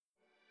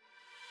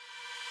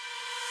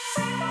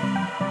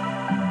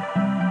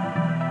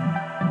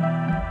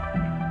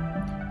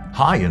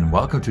Hi, and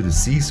welcome to the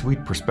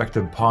C-Suite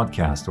Perspective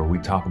podcast, where we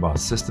talk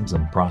about systems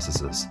and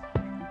processes.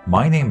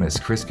 My name is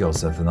Chris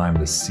Gilseth, and I'm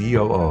the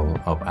COO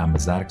of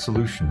Amazatic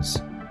Solutions,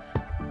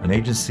 an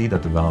agency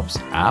that develops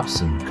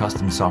apps and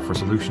custom software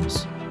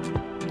solutions.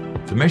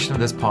 The mission of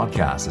this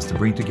podcast is to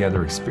bring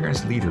together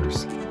experienced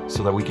leaders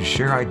so that we can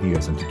share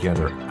ideas and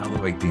together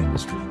elevate the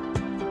industry.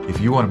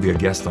 If you want to be a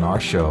guest on our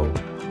show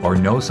or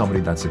know somebody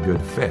that's a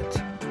good fit,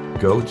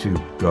 go to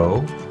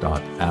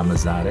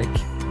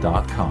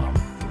go.amazatic.com/apply.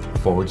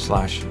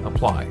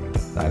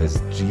 That is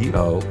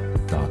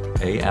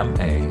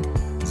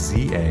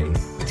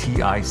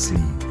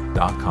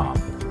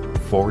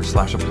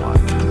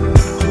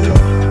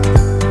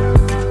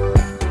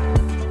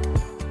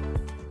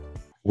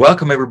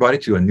Welcome, everybody,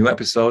 to a new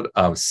episode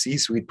of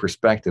C-Suite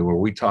Perspective, where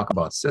we talk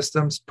about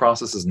systems,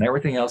 processes, and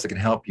everything else that can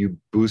help you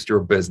boost your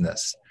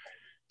business.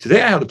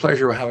 Today, I have the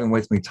pleasure of having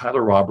with me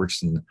Tyler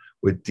Robertson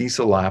with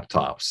Diesel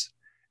Laptops.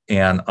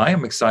 And I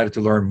am excited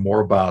to learn more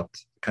about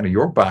kind of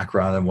your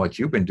background and what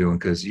you've been doing,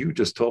 because you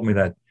just told me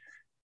that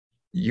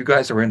you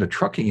guys are in the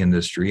trucking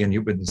industry, and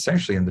you've been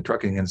essentially in the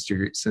trucking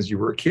industry since you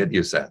were a kid,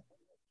 you said.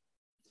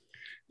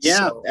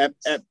 Yeah,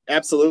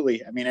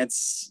 absolutely. I mean,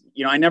 it's,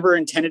 I never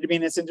intended to be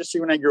in this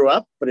industry when I grew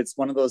up, but it's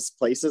one of those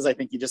places I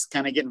think you just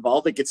kind of get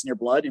involved. It gets in your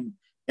blood. And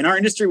in our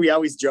industry, we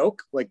always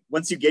joke, like,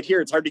 once you get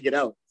here, it's hard to get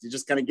out. It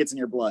just kind of gets in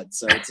your blood.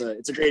 So it's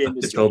a great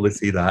industry. I totally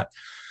see that.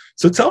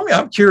 So tell me,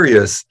 I'm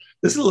curious,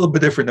 this is a little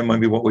bit different than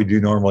maybe what we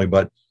do normally,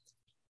 but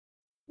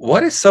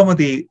what is some of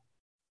the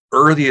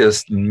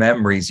earliest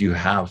memories you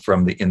have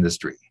from the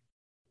industry?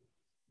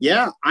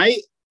 Yeah,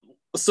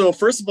 So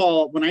first of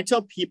all, when I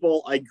tell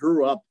people I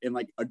grew up in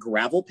like a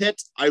gravel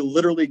pit, I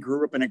literally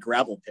grew up in a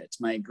gravel pit.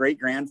 My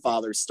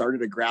great-grandfather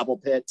started a gravel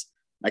pit.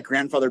 My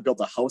grandfather built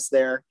a house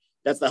there.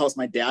 That's the house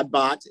my dad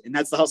bought, and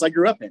that's the house I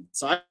grew up in.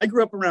 So I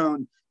grew up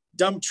around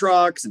dump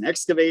trucks and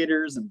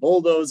excavators and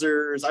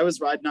bulldozers. I was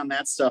riding on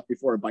that stuff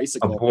before a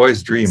bicycle. A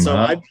boy's dream, so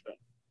huh?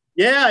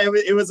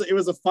 It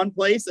was a fun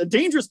place, a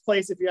dangerous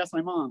place if you ask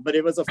my mom, but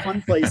it was a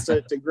fun place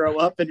to grow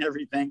up and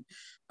everything.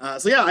 I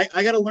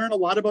got to learn a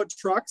lot about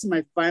trucks.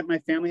 And my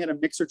family had a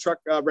mixer truck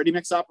ready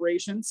mix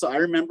operation. So I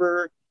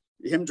remember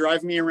him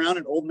driving me around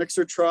in old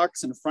mixer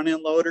trucks and front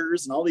end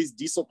loaders and all these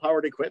diesel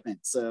powered equipment.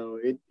 So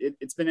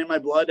it's been in my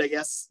blood, I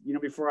guess,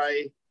 before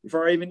I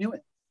even knew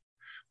it.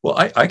 Well,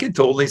 I can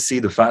totally see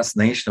the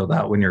fascination of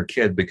that when you're a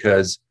kid,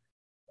 because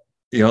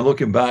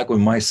looking back when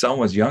my son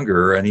was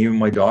younger, and even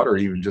my daughter,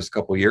 even just a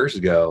couple of years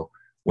ago,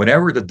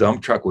 whenever the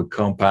dump truck would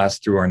come pass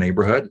through our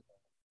neighborhood,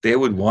 they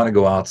would want to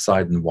go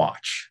outside and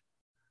watch.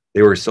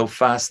 They were so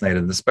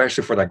fascinated,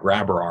 especially for that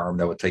grabber arm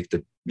that would take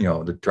the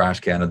trash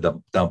can and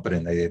dump it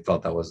in. They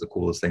thought that was the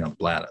coolest thing on the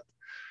planet.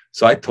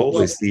 So I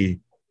totally see,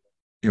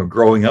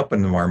 growing up in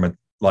an environment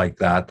like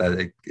that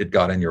it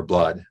got in your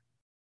blood.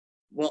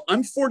 Well,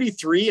 I'm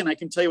 43, and I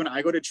can tell you, when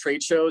I go to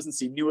trade shows and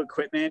see new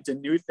equipment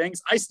and new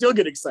things, I still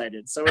get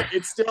excited. So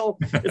it's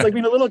like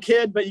being a little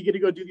kid, but you get to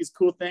go do these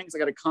cool things. I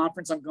got a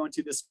conference I'm going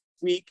to this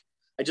week.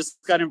 I just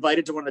got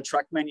invited to one of the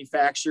truck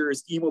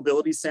manufacturers'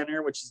 e-mobility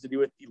center, which is to do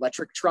with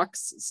electric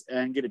trucks,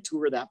 and get a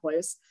tour of that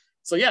place.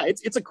 So yeah,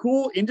 it's a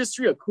cool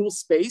industry, a cool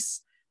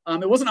space.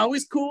 It wasn't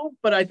always cool,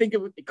 but I think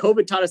if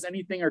COVID taught us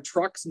anything, our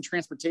trucks and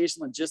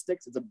transportation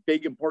logistics is a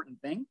big,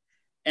 important thing.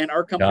 And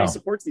our company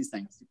supports these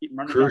things to keep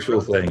running.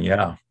 Crucial thing,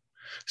 yeah.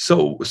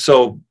 So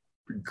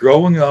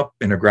growing up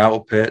in a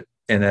gravel pit,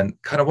 and then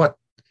kind of what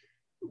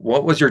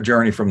was your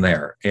journey from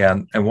there,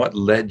 and what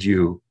led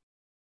you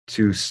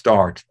to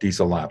start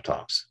Diesel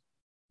Laptops?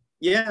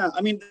 Yeah, I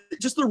mean,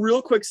 just the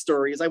real quick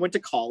story is I went to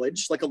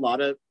college, like a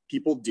lot of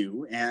people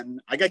do,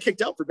 and I got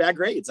kicked out for bad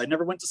grades. I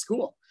never went to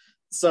school,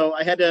 so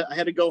I had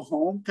to go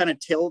home, kind of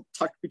tail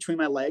tucked between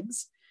my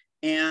legs.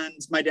 And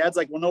my dad's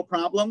like, well, no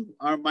problem.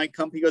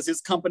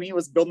 His company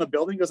was building a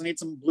building. He goes, I need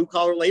some blue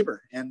collar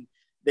labor. And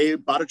they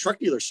bought a truck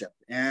dealership,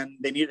 and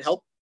they needed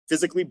help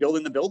physically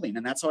building the building.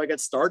 And that's how I got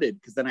started,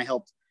 because then I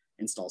helped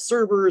install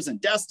servers and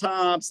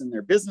desktops and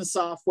their business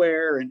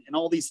software and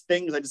all these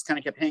things. I just kind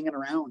of kept hanging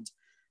around.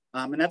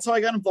 And that's how I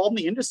got involved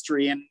in the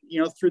industry. And,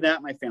 through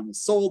that, my family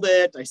sold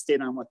it. I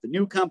stayed on with the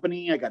new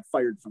company. I got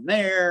fired from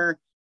there,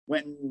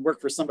 went and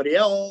worked for somebody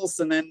else,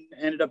 and then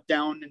ended up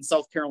down in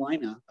South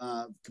Carolina,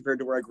 compared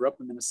to where I grew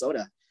up in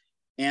Minnesota.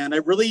 And I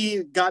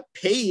really got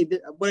paid.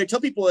 What I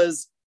tell people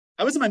is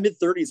I was in my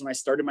mid-30s when I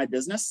started my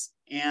business,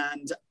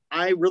 and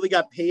I really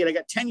got paid. I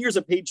got 10 years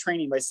of paid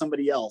training by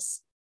somebody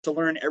else to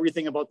learn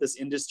everything about this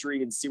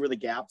industry and see where the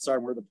gaps are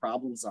and where the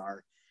problems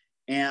are.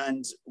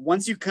 And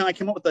once you kind of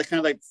came up with the kind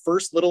of like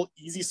first little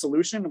easy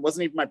solution, it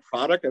wasn't even my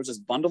product. I was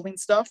just bundling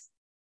stuff.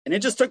 And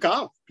it just took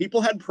off.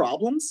 People had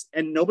problems,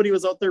 and nobody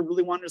was out there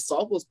really wanting to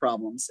solve those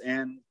problems.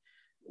 And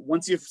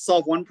once you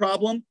solve one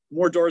problem,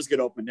 more doors get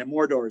opened, and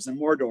more doors and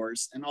more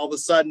doors. And all of a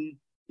sudden,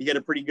 you get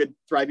a pretty good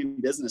thriving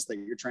business that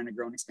you're trying to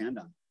grow and expand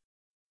on.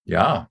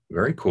 Yeah,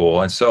 very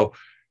cool. And so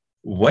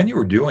when you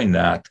were doing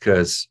that,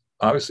 because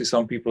obviously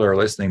some people are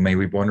listening,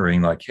 maybe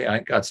wondering like, hey, I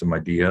got some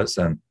ideas,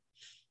 and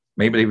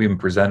maybe they've even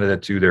presented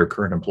it to their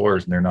current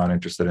employers and they're not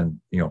interested in,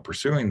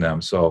 pursuing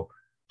them. So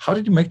how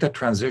did you make that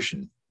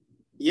transition?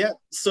 Yeah.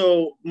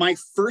 So my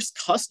first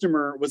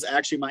customer was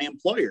actually my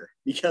employer,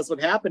 because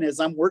what happened is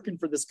I'm working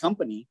for this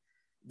company.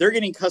 They're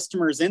getting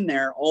customers in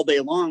there all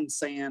day long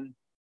saying,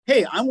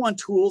 "Hey, I want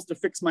tools to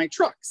fix my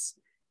trucks."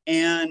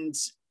 And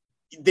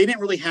they didn't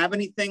really have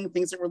anything.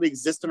 Things didn't really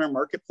exist in our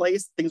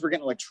marketplace. Things were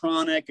getting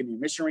electronic and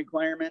emission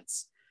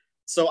requirements.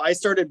 So I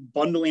started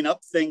bundling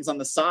up things on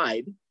the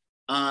side,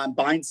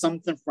 buying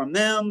something from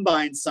them,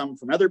 buying some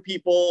from other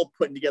people,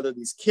 putting together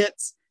these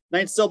kits. And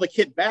I'd sell the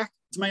kit back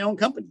to my own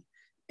company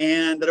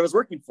and that I was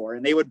working for,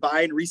 and they would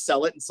buy and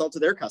resell it and sell it to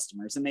their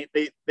customers. And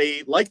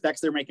they liked that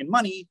because they're making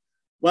money.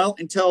 Well,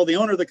 until the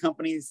owner of the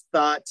companies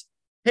thought,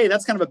 "Hey,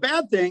 that's kind of a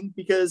bad thing,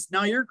 because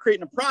now you're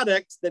creating a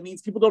product that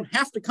means people don't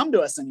have to come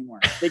to us anymore.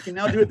 They can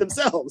now do it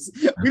themselves.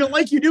 We don't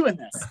like you doing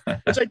this,"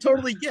 which I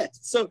totally get.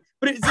 So,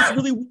 but it's this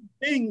really weird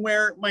thing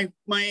where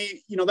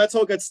that's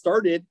how it got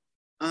started.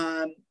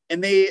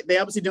 And they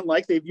obviously didn't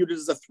like, they viewed it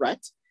as a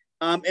threat.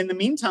 In the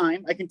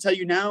meantime, I can tell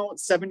you now,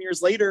 7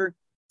 years later,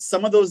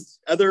 some of those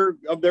other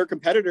of their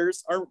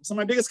competitors are some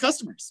of my biggest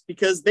customers,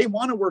 because they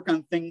want to work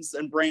on things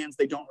and brands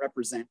they don't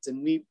represent.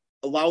 And we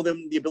allow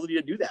them the ability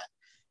to do that.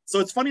 So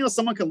it's funny how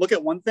someone can look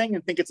at one thing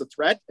and think it's a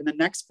threat, and the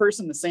next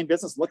person in the same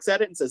business looks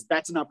at it and says,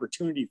 "That's an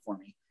opportunity for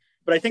me."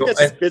 But I think that's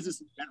just business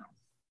in general.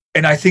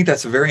 And I think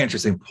that's a very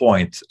interesting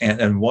point,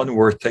 and one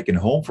worth taking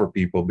home for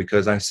people,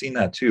 because I've seen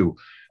that too.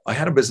 I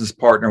had a business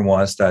partner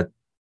once that,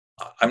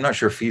 I'm not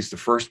sure if he's the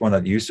first one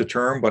that used the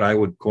term, but I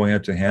would go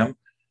into him,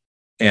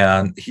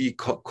 and he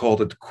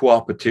called it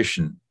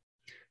co-opetition,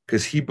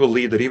 because he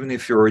believed that even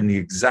if you're in the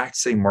exact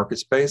same market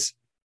space,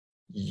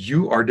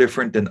 you are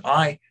different than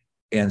I.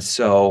 And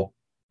so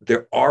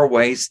there are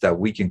ways that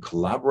we can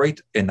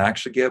collaborate and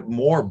actually get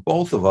more,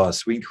 both of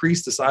us. We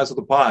increase the size of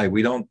the pie.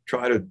 We don't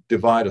try to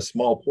divide a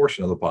small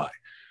portion of the pie.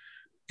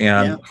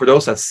 And for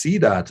those that see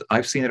that,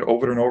 I've seen it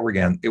over and over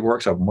again. It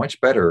works out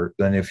much better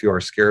than if you are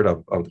scared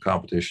of the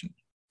competition.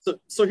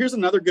 So here's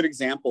another good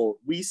example.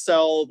 We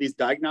sell these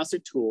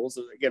diagnostic tools.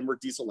 Again, we're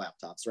Diesel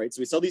Laptops, right?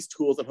 So we sell these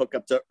tools that hook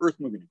up to earth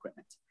moving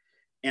equipment.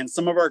 And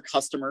some of our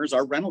customers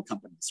are rental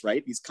companies,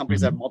 right? These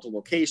companies have multiple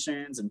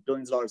locations and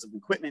billions of dollars of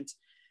equipment.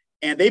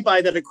 And they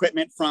buy that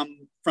equipment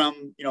from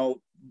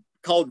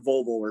call it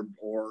Volvo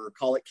or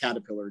call it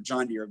Caterpillar,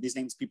 John Deere. These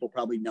names people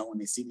probably know when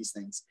they see these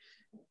things.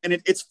 And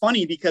it's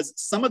funny because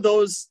some of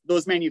those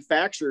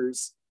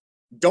manufacturers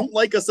don't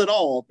like us at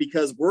all,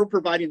 because we're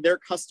providing their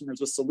customers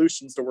with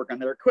solutions to work on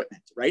their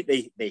equipment, right?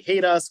 They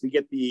hate us. We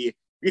get the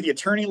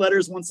attorney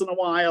letters once in a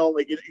while.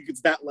 Like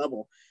it's that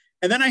level.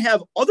 And then I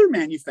have other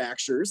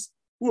manufacturers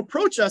who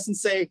approach us and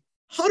say,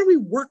 "How do we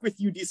work with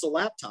you, Diesel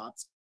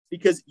Laptops?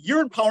 Because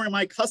you're empowering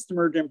my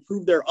customer to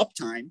improve their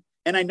uptime.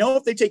 And I know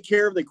if they take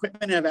care of the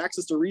equipment and have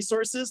access to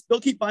resources,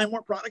 they'll keep buying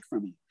more product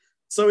from me."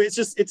 So it's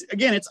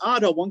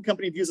odd how one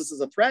company views us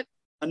as a threat.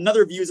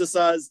 Another views us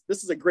as,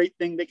 this is a great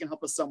thing. They can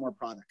help us sell more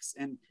products.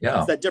 And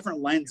it's that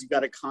different lens you got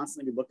to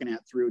constantly be looking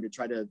at through to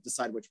try to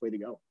decide which way to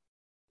go.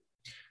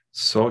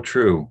 So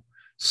true.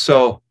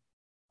 So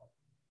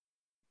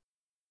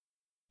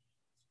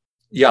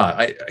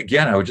I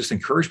would just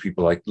encourage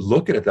people, like,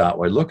 look at it that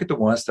way. Look at the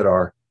ones that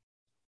are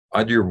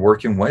either you're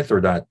working with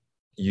or that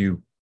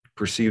you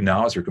perceive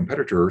now as your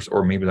competitors,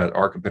 or maybe that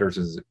are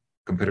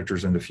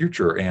competitors in the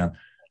future, and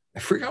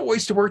figure out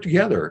ways to work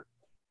together.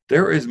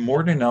 There is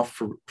more than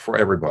enough for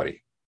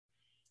everybody.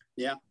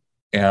 Yeah.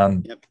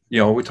 And,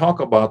 we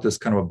talk about this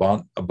kind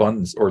of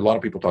abundance, or a lot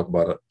of people talk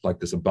about it like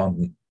this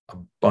abundance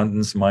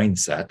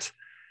mindset.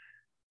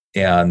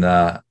 And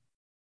a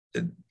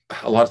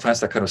lot of times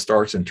that kind of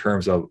starts in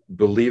terms of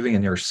believing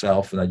in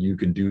yourself and that you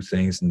can do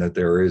things, and that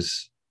there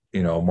is,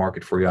 a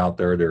market for you out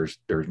there.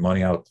 There's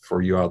money out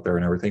for you out there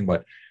and everything,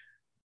 but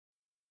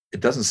it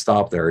doesn't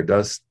stop there. It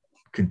does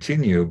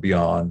continue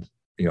beyond,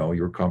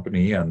 your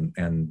company and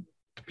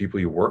the people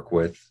you work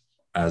with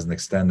as an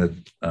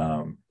extended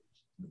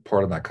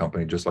part of that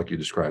company, just like you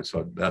described.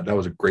 So that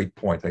was a great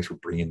point. Thanks for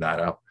bringing that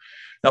up.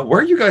 Now, where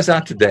are you guys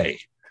at today?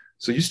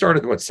 So you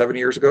started, 7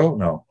 years ago?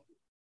 No.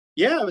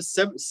 Yeah, it was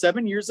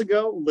 7 years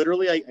ago.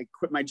 Literally, I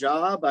quit my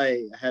job.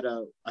 I have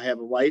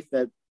a wife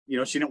that,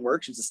 she didn't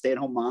work. She was a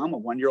stay-at-home mom, a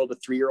 1-year-old, a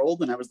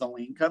 3-year-old, and I was the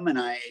only income. And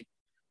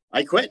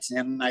I quit,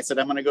 and I said,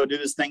 I'm going to go do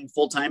this thing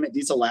full-time at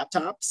Diesel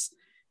Laptops.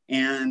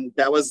 And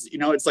that was,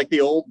 it's like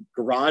the old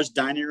garage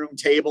dining room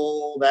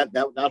table,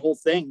 that whole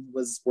thing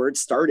was where it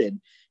started.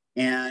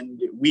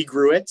 And we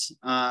grew it.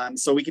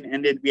 So we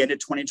ended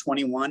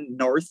 2021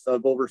 north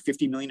of over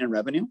 50 million in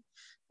revenue.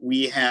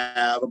 We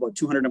have about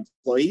 200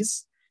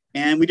 employees,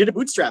 and we did it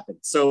bootstrapping.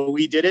 So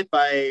we did it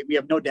we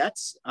have no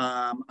debts.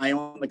 I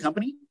own the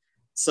company.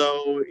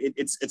 So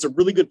it's a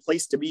really good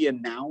place to be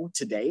in now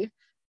today.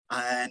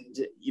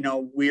 And,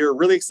 we're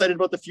really excited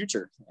about the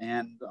future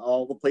and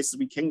all the places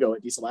we can go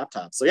at Diesel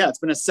Laptops. So it's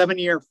been a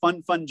 7-year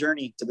fun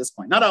journey to this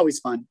point. Not always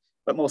fun,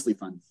 but mostly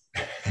fun.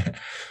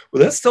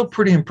 Well, that's still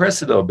pretty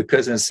impressive, though,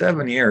 because in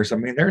 7 years,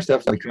 there's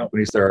definitely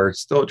companies that are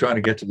still trying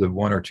to get to the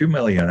 1 or 2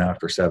 million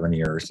after 7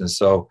 years. And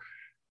so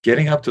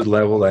getting up to the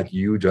level that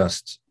you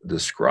just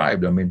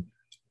described,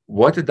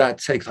 what did that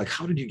take? Like,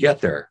 how did you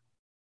get there?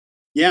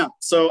 Yeah.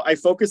 So I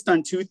focused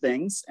on two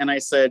things and I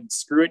said,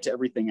 screw it to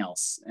everything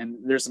else. And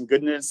there's some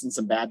goodness and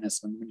some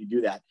badness when you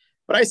do that.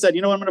 But I said,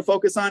 you know what I'm going to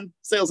focus on?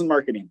 Sales and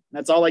marketing.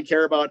 That's all I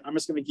care about. I'm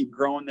just going to keep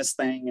growing this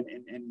thing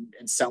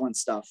and selling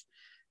stuff.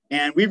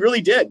 And we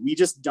really did. We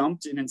just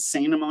dumped an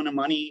insane amount of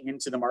money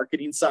into the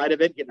marketing side of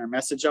it, getting our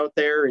message out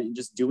there and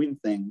just doing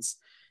things.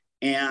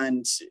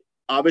 And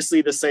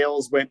obviously the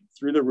sales went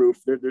through the roof.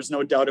 There's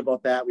no doubt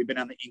about that. We've been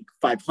on the Inc.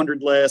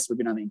 500 list. We've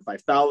been on the Inc.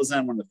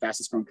 5000, one of the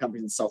fastest growing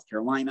companies in South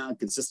Carolina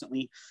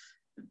consistently.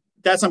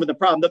 That's not the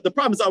problem. The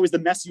problem is always the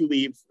mess you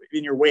leave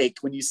in your wake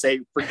when you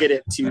say, forget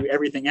it to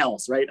everything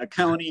else, right?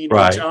 Accounting,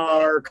 right.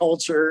 HR,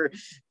 culture,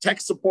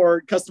 tech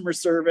support, customer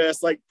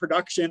service, like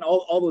production,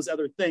 all those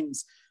other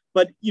things.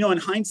 But, you know, in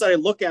hindsight, I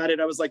look at it,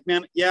 I was like,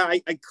 man, yeah,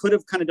 I could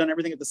have kind of done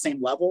everything at the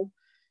same level,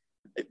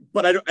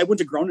 but I wouldn't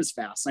have grown as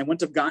fast. I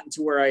wouldn't have gotten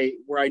to where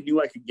I knew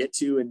I could get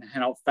to and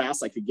how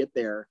fast I could get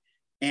there.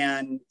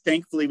 And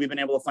thankfully, we've been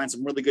able to find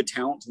some really good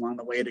talent along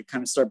the way to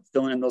kind of start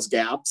filling in those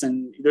gaps.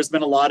 And there's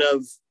been a lot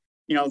of,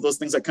 you know, those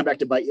things that come back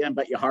to bite you and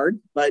bite you hard.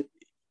 But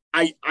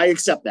I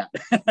accept that.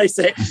 I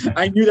say,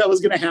 I knew that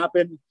was going to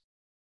happen,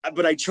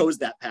 but I chose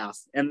that path.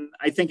 And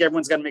I think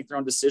everyone's got to make their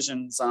own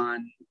decisions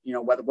on, you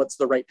know, what's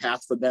the right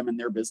path for them and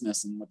their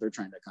business and what they're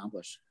trying to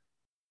accomplish.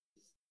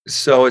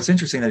 So it's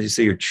interesting that you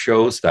say you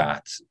chose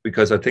that,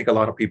 because I think a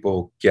lot of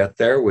people get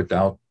there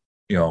without,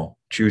 you know,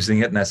 choosing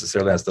it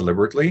necessarily as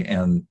deliberately,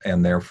 and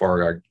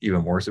therefore are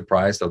even more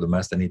surprised of the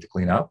mess they need to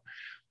clean up.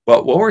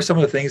 But what were some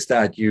of the things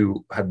that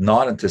you had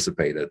not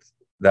anticipated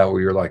that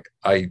where you're like,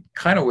 I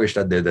kind of wished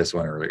I did this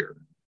one earlier?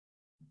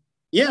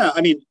 Yeah,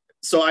 I mean,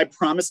 so I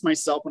promised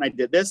myself when I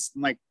did this,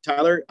 I'm like,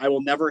 Tyler, I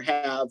will never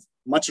have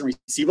much in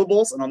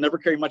receivables and I'll never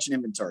carry much in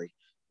inventory.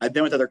 I've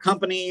been with other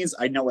companies.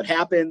 I know what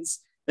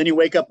happens. Then you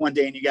wake up one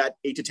day and you got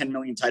 8 to 10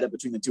 million tied up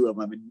between the two of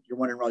them, and you're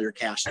wondering where all your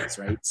cash is,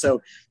 right?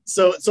 So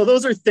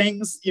those are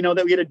things, you know,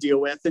 that we had to deal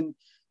with. And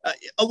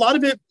a lot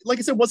of it, like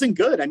I said, wasn't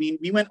good. I mean,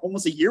 we went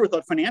almost a year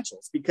without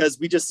financials because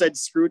we just said,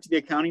 screw it to the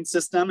accounting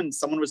system, and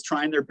someone was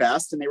trying their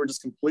best and they were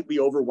just completely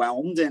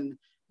overwhelmed. And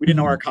we didn't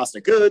know our cost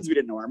of goods. We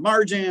didn't know our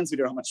margins. We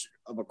didn't know how much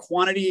of a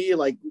quantity,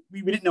 like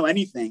we didn't know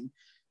anything.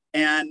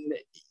 And,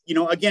 you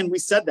know, again, we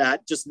said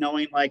that just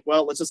knowing like,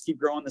 well, let's just keep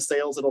growing the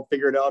sales. It'll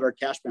figure it out. Our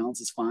cash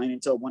balance is fine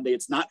until one day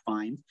it's not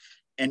fine.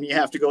 And you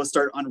have to go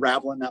start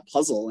unraveling that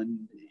puzzle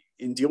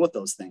and deal with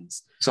those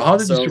things. So how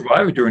did you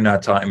survive during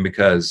that time?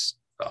 Because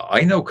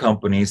I know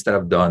companies that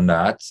have done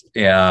that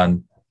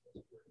and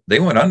they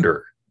went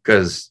under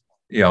because,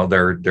 you know,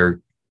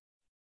 their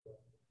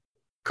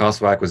cost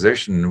of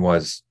acquisition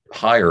was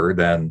higher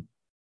than,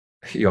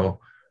 you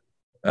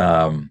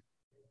know,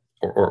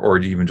 or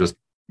even just,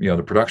 you know,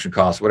 the production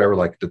costs, whatever,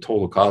 like the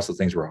total cost of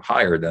things were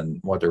higher than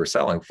what they were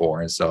selling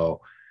for. And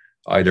so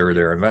either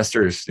their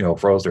investors, you know,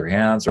 froze their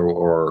hands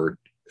or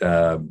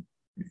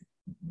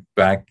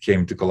bank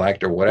came to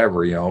collect or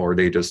whatever, you know, or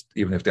they just,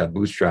 even if they had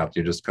bootstrapped,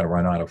 you just kind of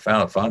run out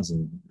of funds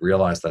and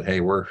realize that, hey,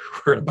 we're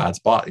in a bad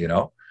spot, you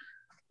know?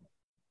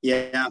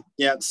 Yeah.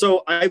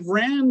 So I've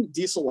ran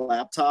diesel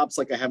laptops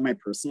like I have my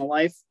personal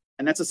life,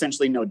 and that's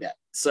essentially no debt.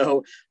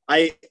 So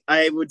I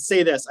would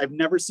say this: I've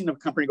never seen a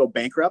company go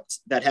bankrupt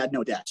that had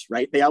no debt,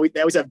 right? They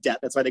always have debt.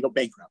 That's why they go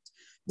bankrupt.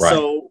 Right.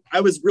 So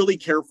I was really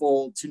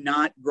careful to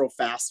not grow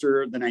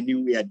faster than I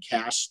knew we had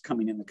cash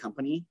coming in the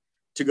company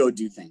to go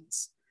do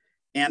things.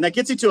 And that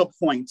gets you to a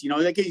point, you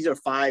know, that gets you to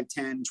 5,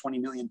 10, 20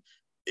 million.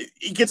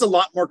 It gets a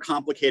lot more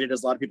complicated,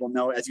 as a lot of people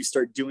know, as you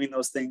start doing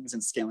those things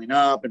and scaling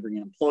up and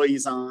bringing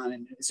employees on.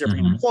 And as you're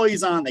bringing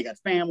employees on, they got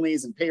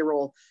families and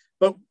payroll.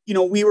 But, you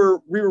know, we were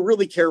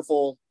really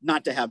careful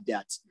not to have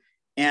debt.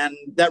 And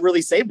that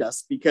really saved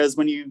us, because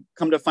when you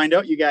come to find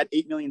out you got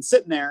 8 million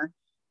sitting there,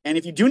 and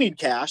if you do need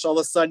cash, all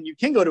of a sudden you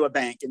can go to a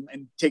bank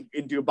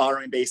and do a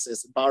borrowing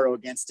basis and borrow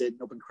against it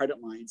and open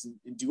credit lines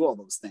and do all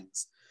those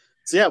things.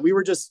 So yeah, we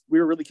were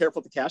really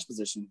careful with the cash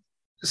position.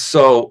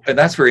 So, and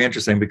that's very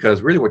interesting,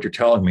 because really what you're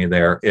telling me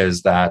there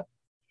is that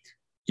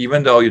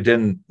even though you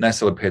didn't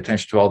necessarily pay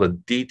attention to all the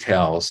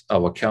details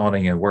of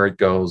accounting and where it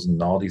goes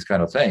and all these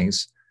kind of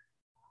things,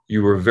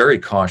 you were very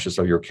conscious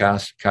of your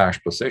cash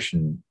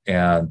position.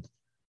 And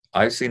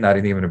I've seen that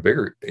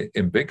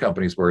in big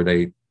companies where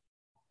they,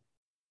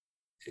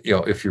 you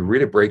know, if you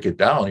really break it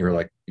down, you're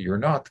like, you're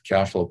not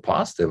cash flow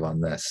positive on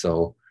this.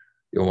 So,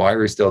 you know, why are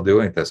we still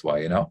doing it this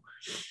way, you know?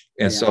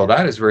 And so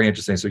that is very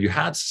interesting. So you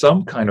had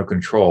some kind of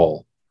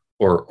control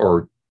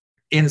or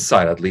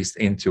insight, at least,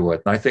 into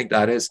it. And I think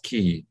that is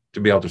key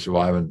to be able to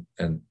survive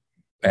and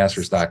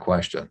answers that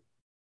question.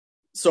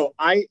 So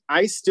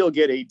I still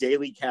get a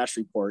daily cash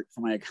report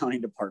from my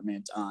accounting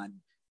department on,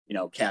 you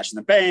know, cash in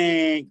the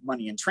bank,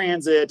 money in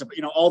transit,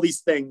 you know, all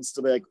these things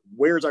to be like,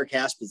 where's our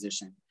cash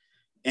position?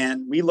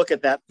 And we look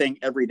at that thing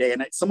every day.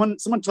 And someone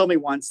told me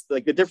once,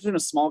 like, the difference between a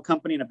small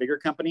company and a bigger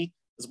company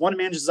is one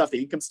manages off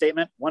the income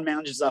statement, one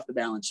manages off the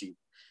balance sheet.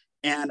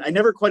 And I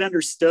never quite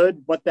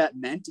understood what that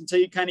meant until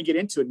you kind of get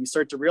into it and you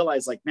start to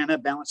realize, like, man,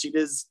 that balance sheet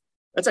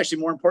that's actually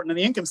more important than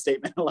the income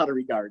statement in a lot of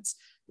regards.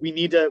 We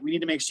need to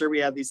make sure we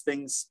have these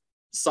things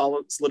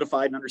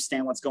solidified and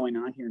understand what's going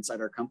on here inside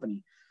our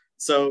company.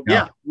 So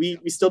yeah, we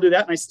still do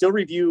that. And I still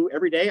review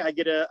every day. I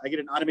get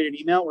an automated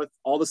email with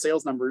all the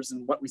sales numbers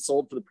and what we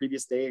sold for the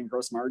previous day and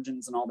gross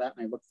margins and all that.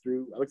 And I look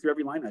through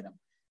every line item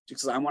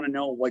just because I want to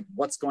know like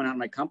what's going on in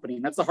my company.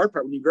 And that's the hard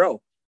part when you grow.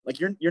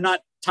 Like you're not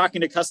talking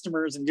to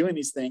customers and doing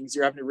these things.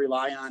 You're having to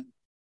rely on,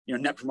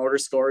 net promoter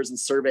scores and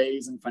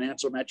surveys and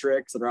financial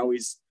metrics that are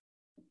always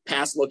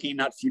past looking,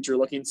 not future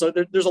looking. So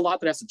there's a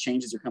lot that has to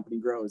change as your company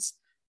grows.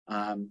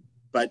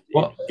 But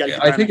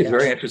I think it's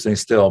very interesting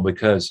still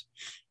because,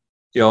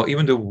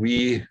 even though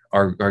we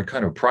our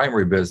kind of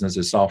primary business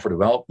is software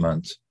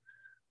development,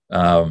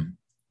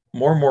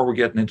 more and more we're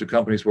getting into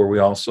companies where we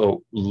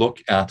also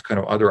look at kind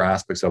of other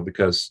aspects of,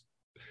 because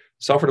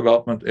software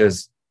development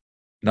is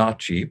not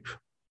cheap.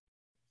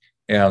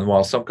 And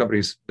while some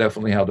companies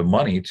definitely have the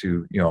money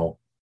to,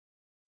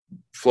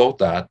 float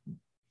that,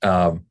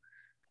 a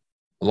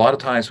lot of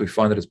times we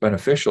find that it's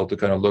beneficial to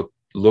kind of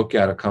look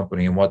at a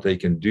company and what they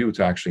can do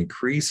to actually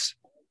increase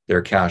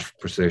their cash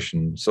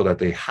position so that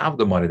they have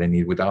the money they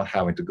need without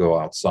having to go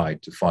outside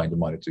to find the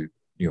money to,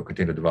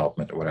 continue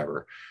development or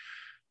whatever.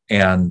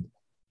 And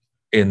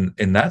in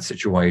that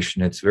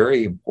situation, it's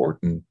very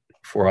important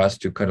for us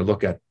to kind of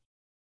look at,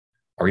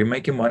 are you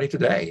making money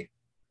today?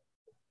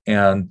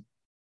 And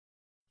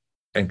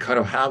kind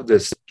of have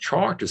this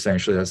chart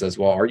essentially that says,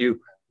 well,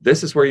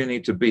 this is where you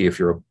need to be. If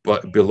you're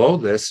below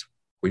this,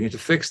 we need to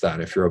fix that.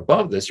 If you're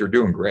above this, you're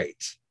doing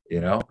great.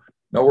 No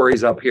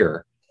worries up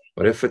here.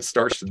 But if it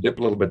starts to dip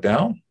a little bit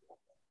down,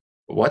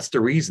 what's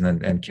the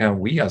reason? And can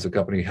we as a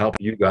company help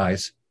you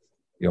guys,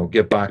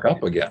 get back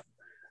up again?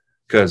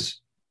 Because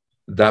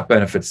that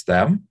benefits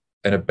them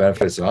and it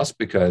benefits us,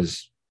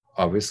 because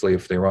obviously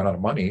if they run out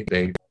of money,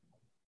 they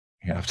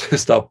have to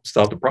stop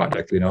the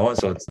project, and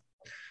so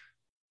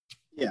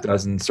it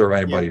doesn't serve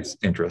anybody's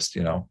interest,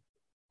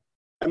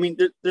 I mean,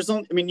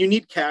 you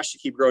need cash to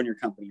keep growing your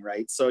company,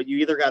 right? So you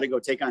either got to go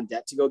take on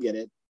debt to go get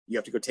it, you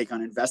have to go take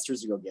on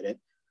investors to go get it,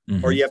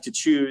 or you have to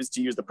choose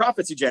to use the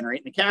profits you generate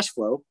and the cash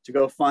flow to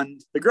go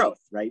fund the growth,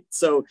 right?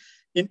 So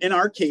in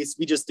our case,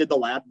 we just did the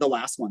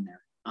last one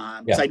there.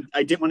 So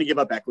I didn't want to give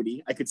up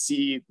equity. I could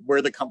see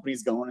where the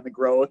company's going and the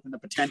growth and the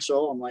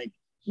potential. I'm like,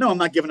 no, I'm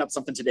not giving up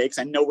something today because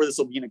I know where this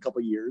will be in a couple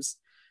of years.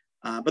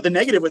 But the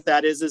negative with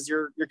that is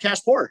you're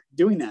cash poor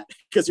doing that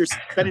because you're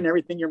spending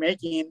everything you're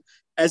making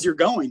as you're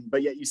going,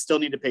 but yet you still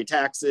need to pay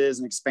taxes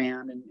and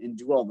expand and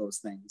do all those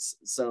things.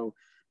 So,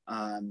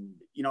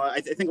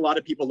 I think a lot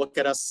of people look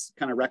at us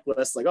kind of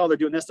reckless, like, oh, they're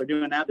doing this, they're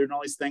doing that, they're doing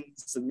all these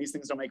things, and these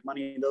things don't make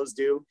money, and those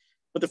do.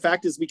 But the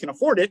fact is we can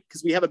afford it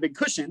because we have a big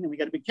cushion and we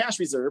got a big cash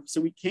reserve. So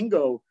we can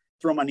go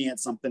throw money at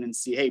something and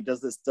see, hey,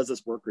 does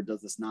this work or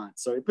does this not?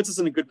 So it puts us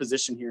in a good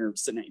position here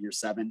sitting at year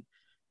 7.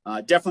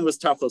 Definitely was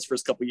tough those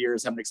first couple of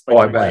years having to explain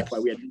to my wife why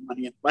we had no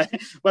money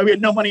why we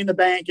had no money in the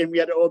bank and we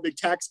had to owe a big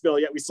tax bill,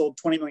 yet we sold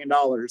 $20 million.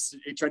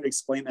 Trying to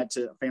explain that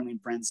to family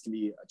and friends can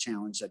be a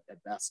challenge at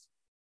best.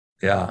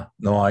 Yeah,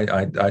 no,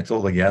 I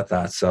totally get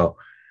that. So,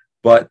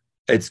 but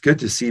it's good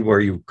to see where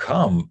you've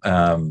come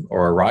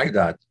or arrived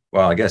at.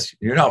 Well, I guess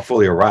you're not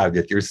fully arrived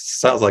yet.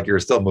 Sounds like you're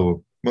still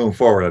moving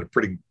forward at a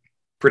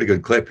pretty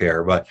good clip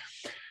here. But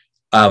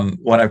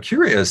what I'm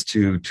curious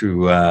to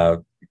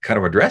kind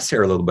of address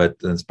here a little bit,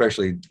 and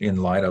especially in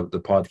light of the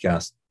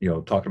podcast,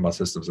 talking about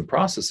systems and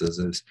processes,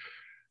 is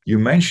you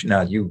mentioned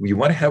that you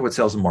went ahead with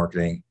sales and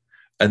marketing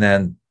and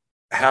then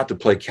had to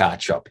play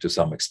catch up to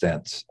some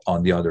extent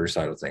on the other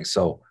side of things.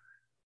 So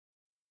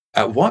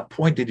at what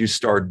point did you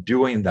start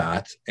doing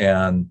that,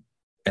 and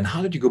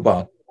how did you go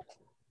about,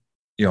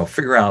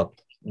 figure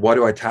out what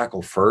do I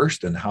tackle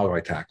first and how do I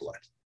tackle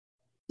it?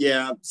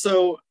 Yeah.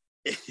 So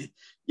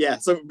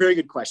very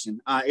good question.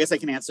 I guess I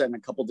can answer that in a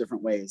couple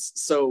different ways.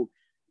 So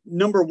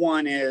number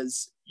one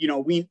is,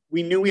 we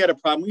knew we had a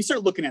problem. We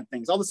started looking at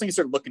things. All of a sudden you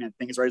start looking at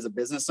things, right, as a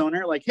business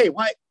owner, like, hey,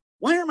 why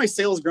aren't my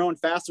sales growing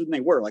faster than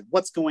they were? Like,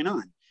 what's going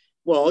on?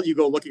 Well, you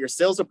go look at your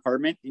sales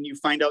department and you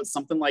find out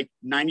something like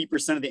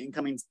 90% of the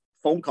incoming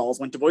phone calls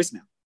went to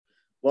voicemail.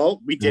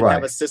 Well, we did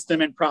have a system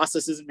and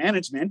processes and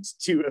management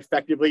to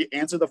effectively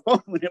answer the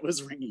phone when it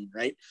was ringing,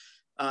 right?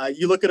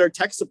 You look at our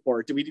tech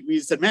support. We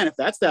said, man, if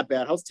that's that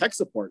bad, how's tech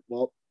support?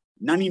 Well,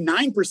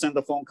 99% of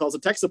the phone calls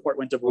of tech support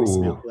went to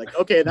voicemail. Like,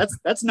 okay,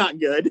 that's not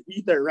good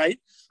either, right?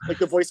 Like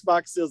the voice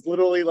box is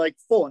literally like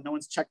full and no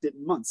one's checked it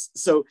in months.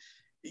 So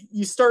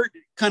you start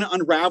kind of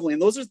unraveling.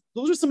 Those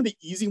are some of the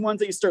easy ones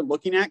that you start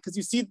looking at because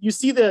you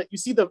see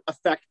the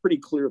effect pretty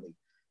clearly.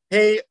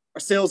 Hey, our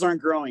sales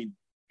aren't growing.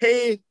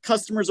 Hey,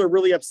 customers are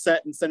really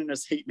upset and sending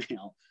us hate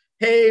mail.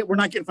 Hey, we're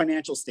not getting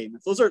financial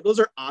statements. Those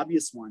are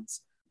obvious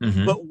ones.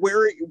 Mm-hmm. But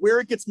where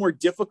it gets more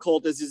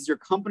difficult is your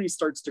company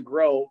starts to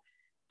grow.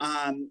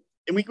 And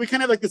we kind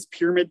of have like this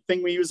pyramid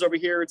thing we use over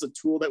here. It's a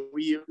tool that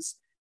we use.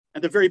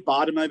 At the very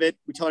bottom of it,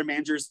 we tell our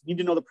managers, you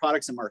need to know the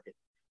products and market,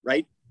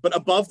 right? But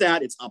above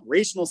that, it's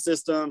operational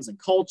systems and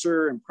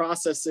culture and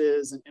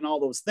processes and all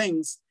those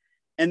things.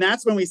 And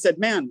that's when we said,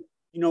 man,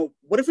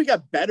 what if we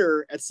got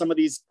better at some of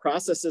these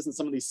processes and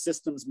some of these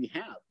systems we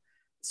have?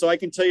 So I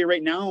can tell you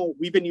right now,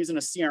 we've been using a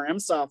CRM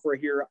software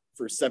here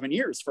for 7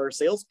 years for our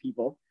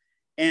salespeople.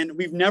 And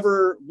we've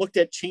never looked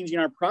at changing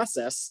our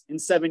process in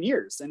 7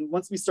 years. And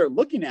once we start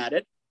looking at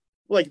it,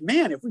 we're like,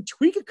 man, if we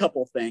tweak a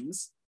couple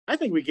things, I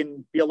think we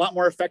can be a lot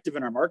more effective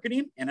in our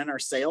marketing and in our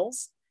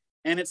sales.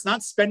 And it's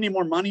not spending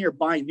more money or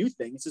buying new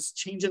things, it's just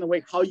changing the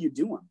way how you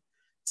do them.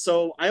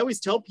 So I always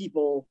tell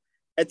people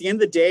at the end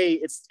of the day,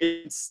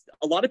 it's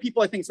a lot of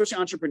people, I think, especially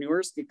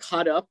entrepreneurs, get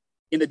caught up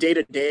in the day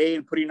to day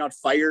and putting out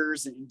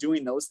fires and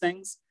doing those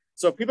things.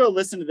 So if people are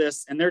listening to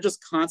this and they're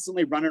just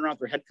constantly running around with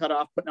their head cut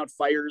off, putting out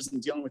fires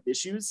and dealing with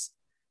issues,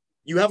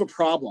 you have a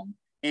problem.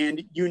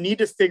 And you need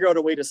to figure out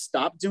a way to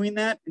stop doing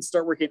that and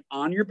start working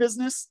on your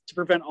business to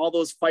prevent all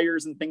those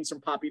fires and things from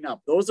popping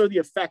up. Those are the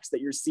effects that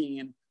you're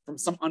seeing from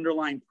some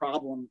underlying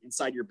problem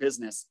inside your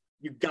business.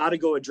 You got to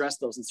go address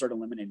those and start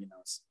eliminating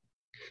those.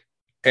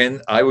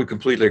 And I would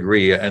completely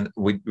agree. And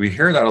we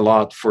hear that a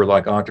lot for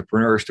like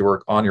entrepreneurs to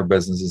work on your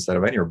business instead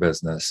of in your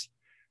business.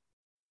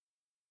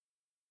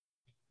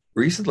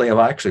 Recently, I've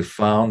actually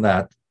found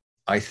that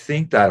I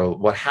think that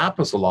what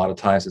happens a lot of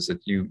times is that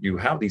you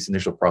have these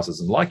initial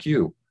processes, and like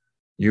you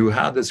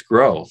have this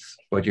growth,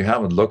 but you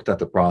haven't looked at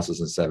the process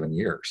in 7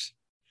 years.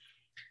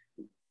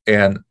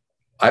 And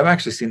I've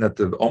actually seen that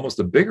almost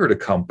the bigger the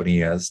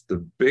company is, the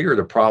bigger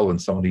the problem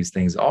some of these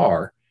things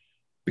are,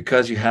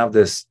 because you have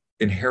this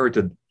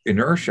inherited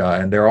inertia.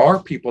 And there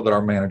are people that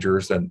are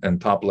managers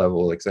and top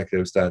level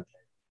executives that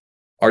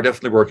are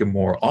definitely working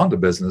more on the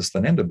business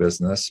than in the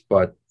business.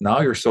 But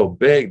now you're so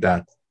big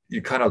that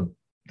you kind of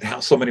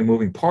have so many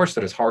moving parts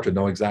that it's hard to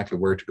know exactly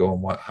where to go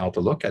and how to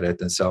look at it.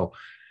 And so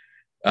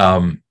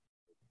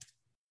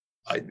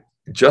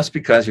just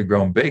because you've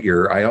grown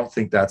bigger, I don't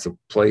think that's a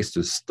place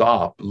to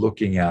stop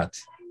looking at,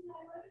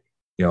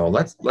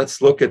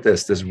 let's look at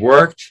this. This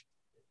worked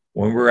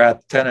when we were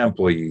at 10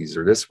 employees,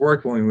 or this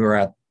worked when we were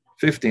at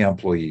 50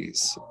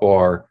 employees,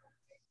 or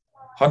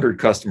 100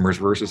 customers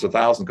versus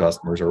 1,000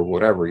 customers, or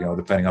whatever,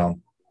 depending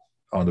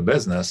on the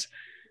business.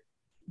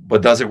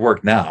 But does it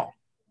work now?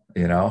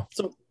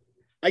 So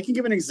I can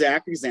give an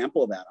exact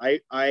example of that.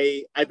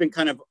 I've been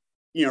kind of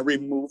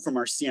removed from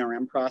our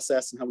CRM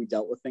process and how we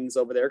dealt with things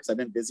over there because I've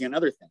been busy on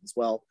other things.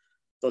 Well,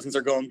 those things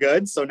are going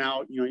good. So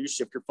now, you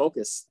shift your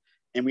focus,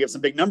 and we have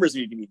some big numbers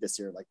we need to meet this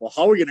year. Like, well,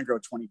 how are we going to grow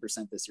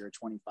 20% this year or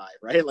 25,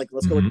 right? Like,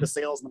 let's go look at the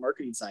sales and the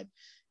marketing side.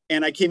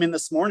 And I came in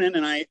this morning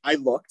and I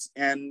looked,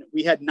 and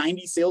we had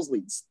 90 sales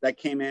leads that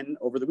came in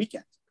over the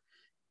weekend.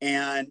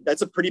 And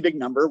that's a pretty big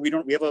number. We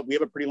have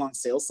a pretty long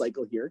sales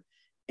cycle here.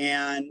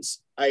 And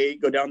I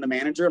go down to the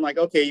manager. I'm like,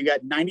 okay, you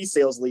got 90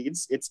 sales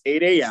leads. It's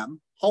 8 a.m.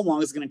 How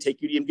long is it going to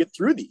take you to even get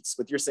through these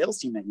with your sales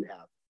team that you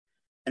have?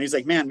 And he's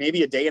like, man,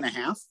 maybe a day and a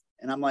half.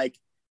 And I'm like,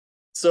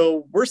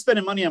 so we're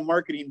spending money on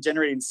marketing,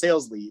 generating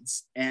sales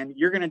leads, and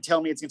you're going to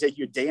tell me it's going to take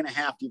you a day and a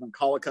half to even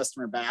call a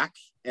customer back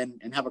and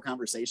have a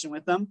conversation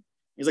with them?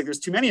 He's like, there's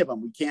too many of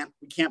them. We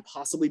can't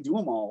possibly do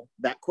them all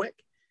that quick.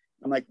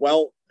 I'm like,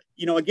 well,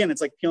 again,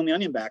 it's like peeling the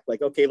onion back.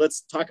 Like, okay,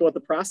 let's talk about the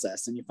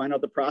process. And you find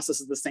out the process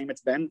is the same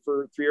it's been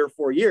for 3 or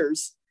 4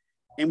 years.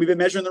 And we've been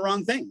measuring the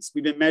wrong things.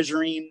 We've been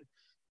measuring,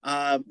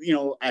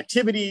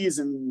 activities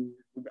and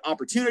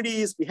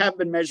opportunities. We haven't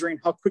been measuring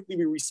how quickly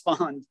we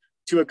respond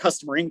to a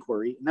customer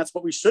inquiry. And that's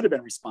what we should have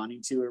been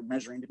responding to or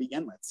measuring to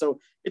begin with. So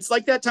it's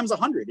like that times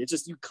 100. It's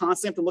just, you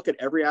constantly have to look at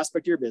every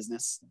aspect of your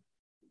business.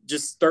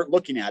 Just start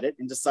looking at it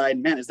and decide,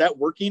 man, is that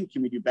working?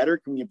 Can we do better?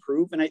 Can we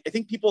improve? And I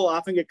think people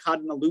often get caught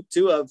in the loop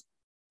too of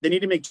they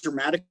need to make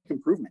dramatic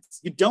improvements.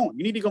 You don't.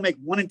 You need to go make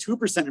 1% and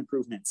 2%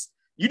 improvements.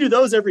 You do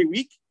those every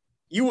week,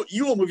 you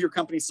will move your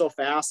company so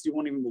fast you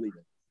won't even believe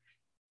it.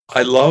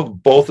 I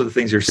love both of the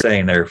things you're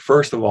saying there.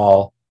 First of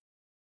all,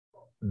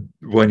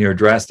 when you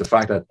address the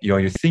fact that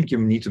you think you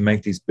need to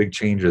make these big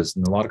changes,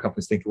 and a lot of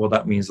companies think, well,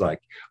 that means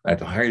like I have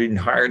to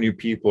hire new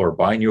people or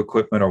buy new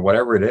equipment or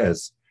whatever it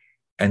is,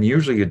 and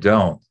usually you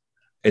don't.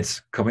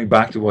 It's coming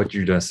back to what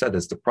you just said.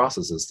 It's the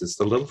processes. It's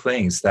the little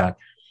things that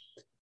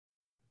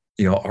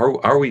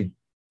are we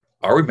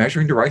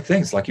measuring the right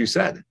things, like you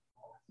said?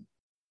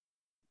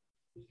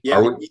 Yeah,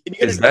 you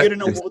got to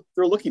know what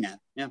they're looking at.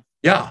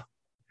 Yeah,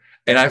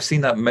 and I've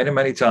seen that many,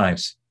 many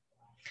times.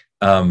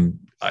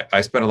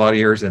 I spent a lot of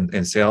years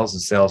in sales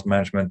and sales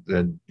management,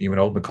 and even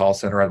opened a call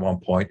center at one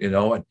point, and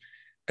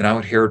I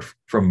would hear it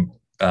from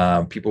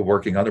people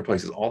working other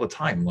places all the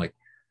time. Like,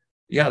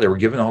 yeah, they were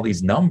given all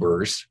these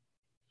numbers,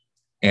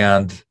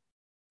 and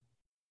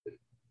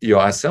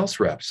as sales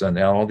reps and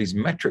all these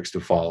metrics to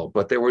follow,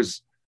 but there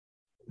was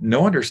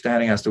no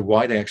understanding as to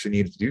why they actually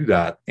needed to do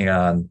that,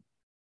 and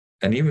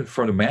even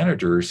from the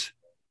managers,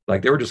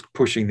 like they were just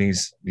pushing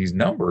these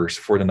numbers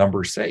for the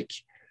numbers' sake,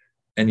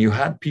 and you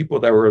had people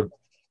that were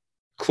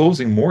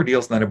closing more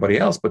deals than anybody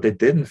else, but they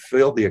didn't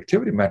fill the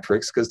activity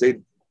metrics because they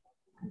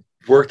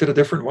worked it a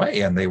different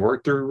way, and they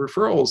worked through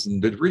referrals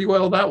and did really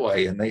well that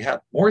way, and they had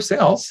more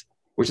sales,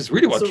 which is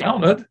really what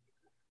counted.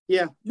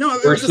 Yeah, no,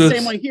 it was the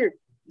same way here.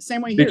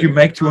 Did you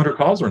make 200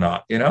 calls or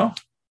not? Yeah.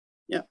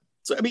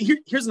 So I mean,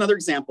 here's another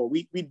example.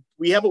 We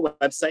have a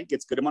website,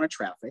 gets good amount of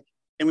traffic,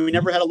 and we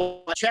never had a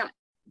lot of chat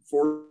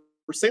for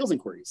sales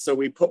inquiries. So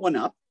we put one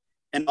up,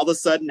 And all of a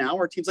sudden now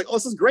our team's like, oh,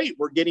 this is great.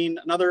 We're getting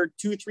another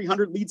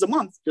 200-300 leads a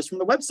month just from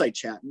the website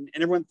chat. And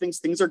everyone thinks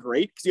things are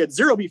great because you had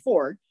 0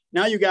 before.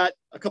 Now you got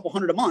a couple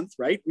hundred a month,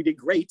 right? We did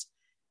great.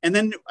 And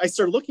then I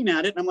started looking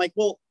at it and I'm like,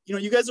 well,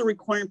 you guys are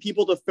requiring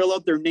people to fill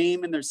out their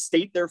name and their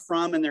state they're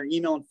from and their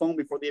email and phone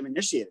before they even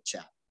initiate a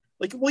chat.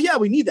 Like, well, yeah,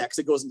 we need that because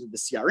it goes into the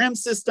CRM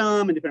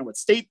system and depending on what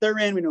state they're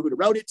in, we know who to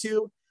route it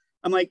to.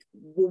 I'm like,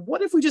 well,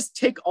 what if we just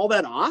take all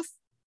that off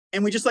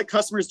and we just let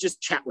customers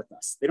just chat with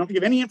us? They don't have to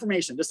give any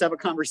information, just have a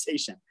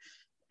conversation.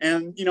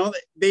 And,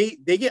 I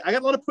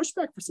got a lot of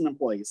pushback for some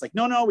employees. Like,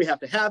 no, we have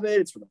to have it.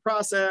 It's for the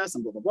process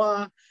and blah, blah,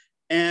 blah.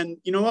 And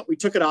you know what? We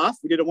took it off.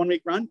 We did a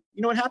 1-week run.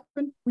 You know what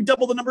happened? We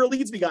doubled the number of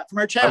leads we got from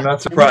our chat. I'm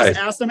not surprised. And we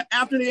just asked them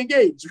after they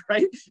engaged,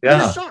 right? Yeah.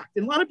 They were shocked.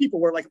 And a lot of people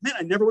were like, man,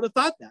 I never would have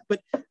thought that.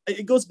 But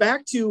it goes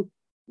back to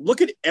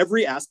look at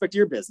every aspect of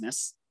your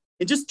business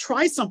and just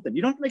try something.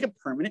 You don't have to make it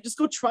permanent. Just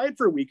go try it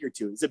for a week or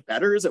two. Is it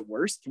better? Is it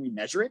worse? Can we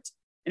measure it?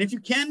 And if you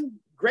can,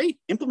 great,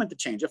 implement the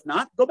change. If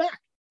not, go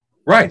back.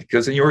 Right.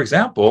 Because in your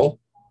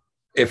example,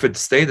 if it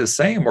stayed the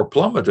same or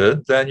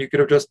plummeted, then you could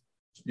have just,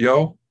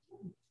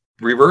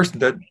 reversed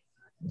that,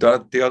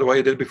 done it the other way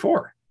you did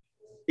before.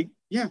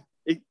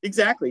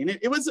 Exactly. And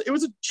it was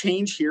a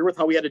change here with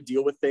how we had to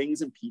deal with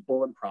things and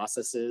people and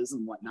processes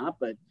and whatnot.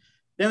 But at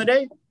the end of the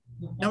day,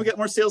 now we get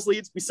more sales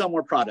leads, we sell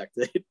more product.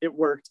 It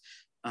worked.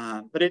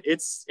 But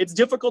it's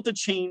difficult to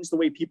change the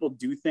way people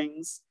do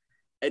things.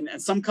 And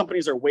some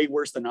companies are way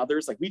worse than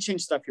others. Like we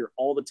change stuff here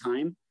all the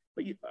time,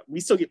 but we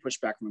still get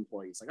pushback from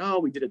employees. Like, oh,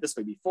 we did it this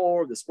way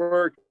before, this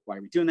worked. Why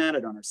are we doing that? I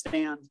don't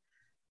understand.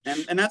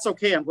 And that's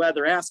okay. I'm glad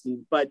they're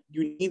asking, but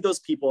you need those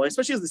people,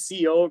 especially as the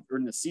CEO or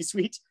in the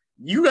C-suite.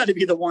 You got to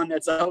be the one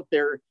that's out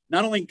there,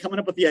 not only coming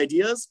up with the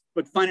ideas,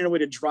 but finding a way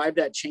to drive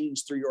that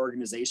change through your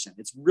organization.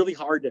 It's really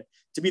hard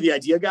to be the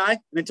idea guy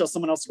and then tell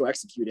someone else to go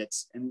execute it,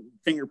 and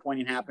finger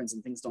pointing happens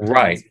and things don't turn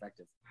out as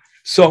effective.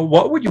 So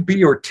what would be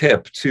your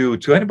tip to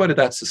anybody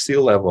that's the C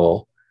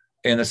level,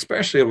 and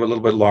especially of a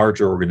little bit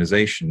larger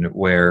organization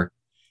where,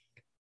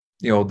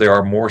 there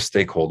are more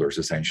stakeholders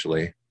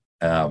essentially?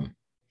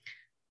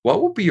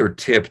 What would be your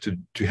tip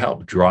to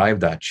help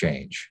drive that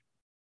change?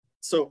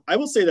 So I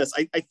will say this.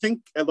 I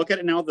think I look at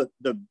it now,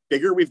 the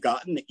bigger we've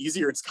gotten, the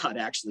easier it's got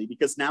actually,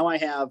 because now I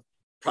have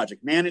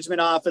project management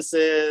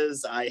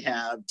offices. I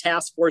have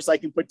task force I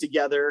can put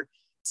together.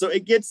 So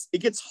it gets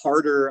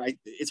harder.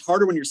 It's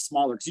harder when you're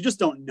smaller because you just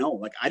don't know.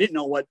 Like I didn't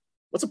know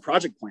what's a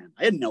project plan.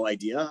 I had no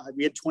idea.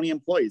 We had 20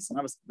 employees and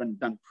I've been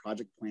done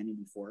project planning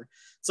before.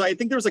 So I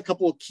think there was a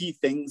couple of key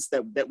things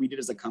that we did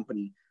as a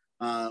company.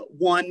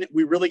 One,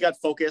 we really got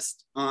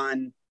focused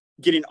on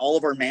getting all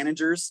of our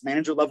managers,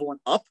 manager level and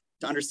up,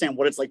 to understand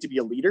what it's like to be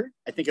a leader.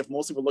 I think if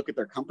most people look at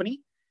their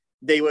company,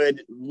 they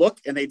would look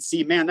and they'd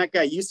see, man, that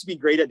guy used to be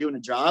great at doing a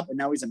job and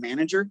now he's a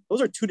manager.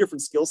 Those are two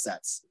different skill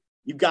sets.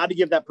 You've got to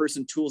give that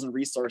person tools and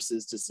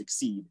resources to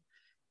succeed.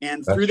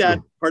 And through that,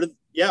 part of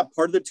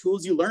the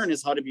tools you learn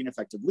is how to be an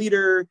effective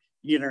leader.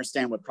 You need to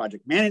understand what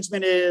project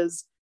management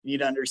is. You need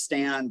to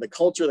understand the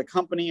culture of the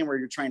company and where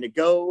you're trying to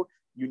go.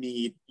 You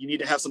need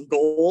to have some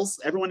goals.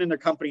 Everyone in their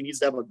company needs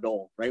to have a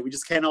goal, right? We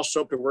just can't all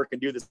show up to work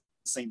and do the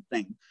same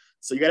thing.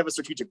 So you got to have a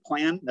strategic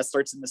plan that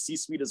starts in the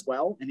C-suite as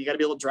well. And you got to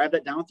be able to drive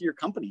that down through your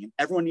company. And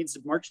everyone needs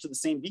to march to the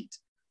same beat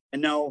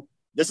and know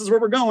this is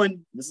where we're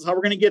going. This is how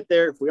we're going to get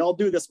there. If we all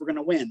do this, we're going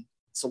to win.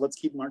 So let's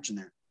keep marching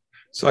there.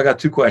 So I got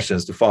two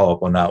questions to follow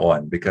up on that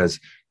one, because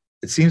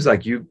it seems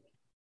like you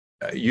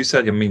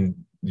said,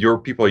 your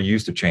people are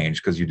used to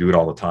change because you do it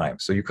all the time.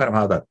 So you kind of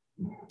have that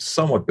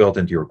somewhat built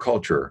into your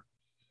culture.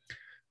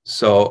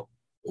 So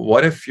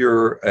what if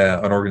you're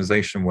an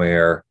organization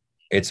where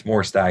it's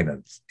more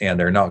stagnant and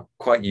they're not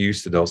quite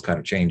used to those kind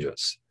of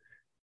changes?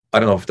 I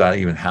don't know if that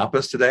even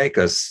happens today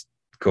because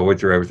COVID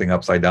threw everything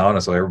upside down.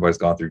 And so everybody's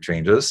gone through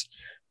changes,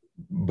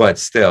 but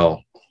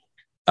still,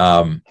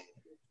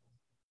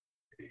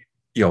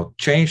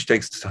 change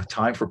takes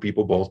time for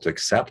people both to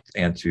accept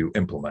and to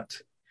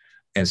implement.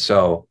 And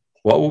so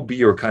what will be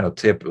your kind of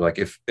tip? Like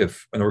if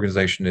an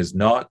organization is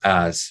not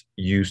as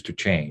used to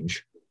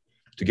change,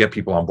 to get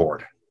people on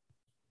board?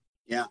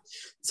 Yeah.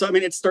 So,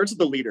 it starts with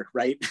the leader,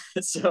 right?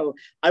 So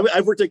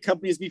I've worked at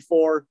companies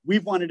before.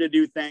 We've wanted to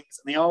do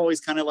things and they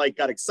always kind of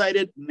got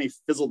excited and they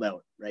fizzled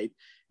out, right?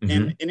 Mm-hmm.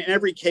 And in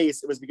every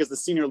case, it was because the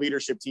senior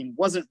leadership team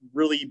wasn't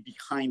really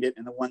behind it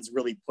and the ones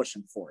really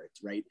pushing for it,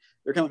 right?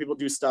 They're kind of people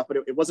do stuff, but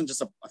it wasn't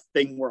just a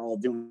thing we're all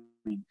doing.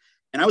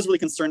 And I was really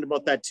concerned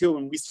about that too.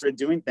 When we started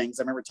doing things,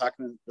 I remember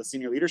talking to the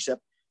senior leadership.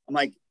 I'm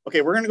like,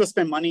 okay, we're going to go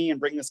spend money and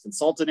bring this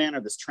consultant in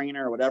or this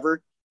trainer or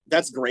whatever.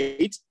 That's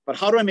great. But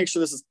how do I make sure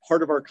this is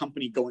part of our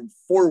company going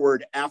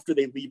forward after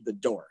they leave the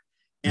door?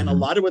 And a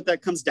lot of what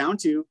that comes down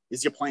to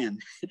is you plan.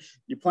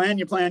 you plan.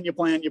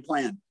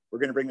 We're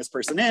going to bring this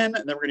person in and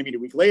then we're going to meet a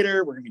week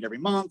later. We're going to meet every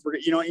month.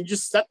 You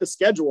just set the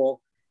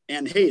schedule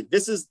and hey,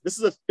 this is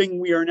a thing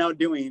we are now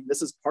doing.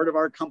 This is part of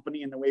our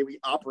company and the way we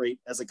operate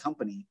as a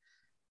company.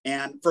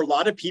 And for a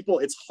lot of people,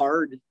 it's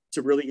hard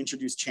to really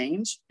introduce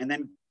change and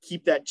then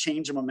keep that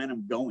change and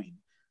momentum going.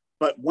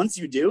 But once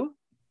you do,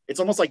 it's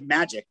almost like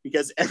magic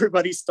because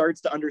everybody starts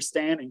to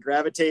understand and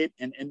gravitate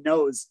and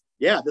knows,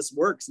 yeah, this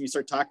works. And you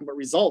start talking about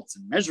results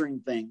and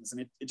measuring things.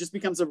 And it just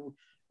becomes a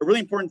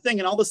really important thing.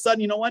 And all of a sudden,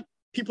 you know what?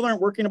 People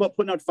aren't working about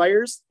putting out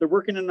fires. They're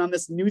working on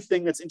this new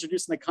thing that's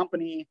introduced in the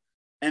company,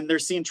 and they're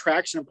seeing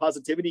traction and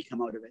positivity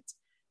come out of it.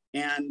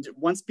 And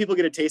once people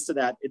get a taste of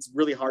that, it's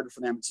really hard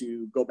for them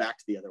to go back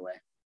to the other way.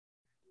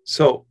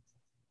 So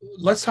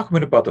let's talk a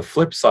bit about the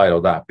flip side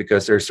of that,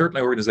 because there are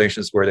certainly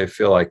organizations where they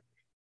feel like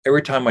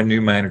every time a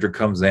new manager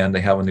comes in, they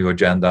have a new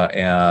agenda,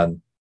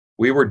 and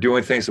we were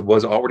doing things that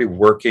was already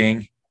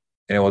working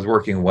and it was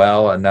working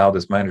well. And now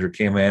this manager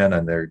came in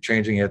and they're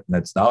changing it and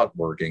it's not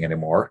working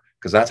anymore,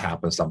 because that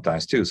happens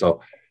sometimes too.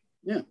 So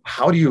yeah,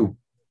 how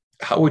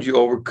would you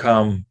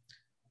overcome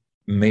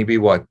maybe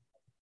what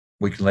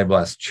we can label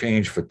as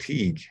change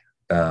fatigue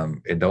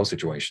in those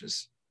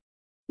situations?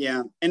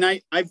 Yeah. And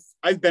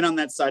I've been on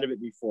that side of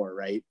it before,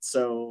 right?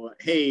 So,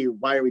 hey,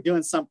 why are we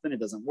doing something? It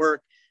doesn't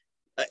work.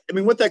 I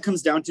mean, what that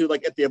comes down to,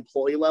 like at the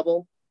employee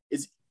level,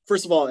 is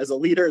first of all, as a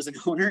leader, as an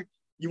owner,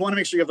 you want to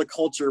make sure you have the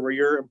culture where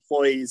your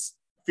employees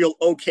feel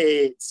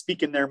okay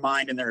speaking their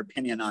mind and their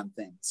opinion on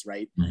things,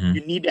 right? Mm-hmm.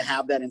 You need to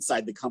have that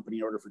inside the company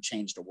in order for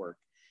change to work.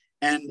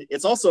 And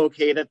it's also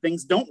okay that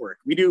things don't work.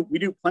 We do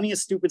plenty of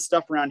stupid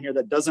stuff around here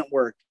that doesn't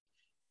work,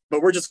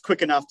 but we're just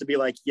quick enough to be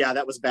like, yeah,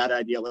 that was a bad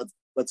idea.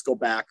 Let's go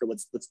back, or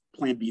let's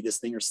plan B this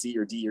thing, or C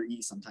or D or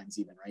E sometimes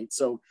even, right?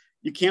 So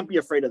you can't be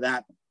afraid of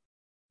that.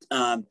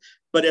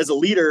 But as a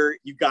leader,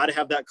 you've got to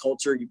have that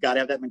culture. You've got to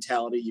have that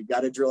mentality. You've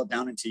got to drill it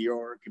down into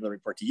your people that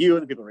report to you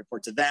and the people that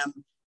report to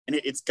them. And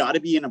it's got to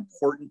be an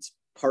important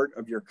part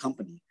of your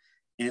company.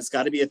 And it's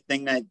got to be a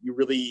thing that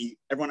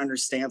everyone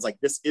understands, like,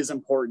 this is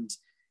important.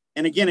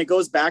 And again, it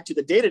goes back to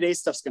the day-to-day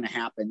stuff's going to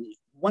happen.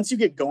 Once you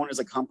get going as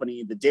a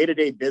company, the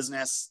day-to-day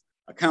business,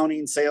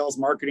 accounting, sales,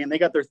 marketing, they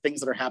got their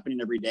things that are happening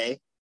every day.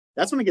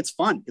 That's when it gets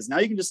fun, because now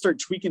you can just start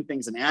tweaking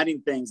things and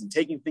adding things and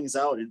taking things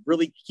out and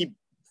really keep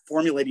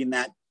formulating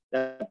that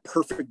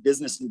perfect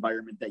business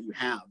environment that you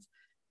have.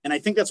 And I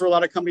think that's where a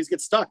lot of companies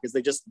get stuck, is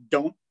they just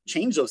don't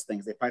change those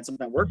things. They find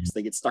something that works.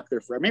 They get stuck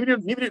there forever. Maybe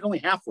it only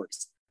half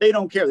works. They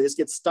don't care. They just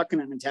get stuck in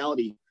that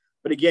mentality.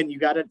 But again, you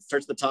got to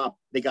start at the top.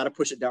 They got to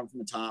push it down from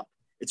the top.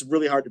 It's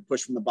really hard to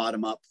push from the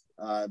bottom up.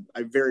 I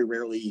very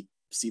rarely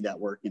see that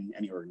work in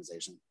any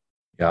organization.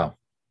 Yeah.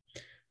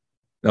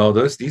 No,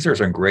 these are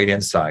some great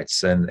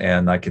insights,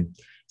 and I can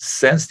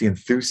sense the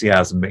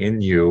enthusiasm in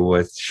you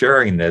with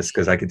sharing this,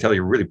 because I can tell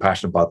you're really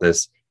passionate about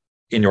this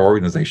in your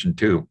organization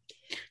too.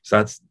 So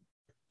that's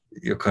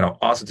kind of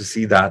awesome to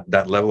see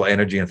that level of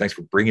energy, and thanks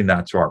for bringing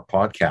that to our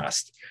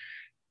podcast.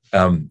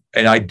 And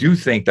I do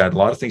think that a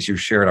lot of things you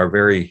shared are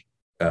very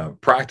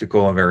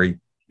practical and very,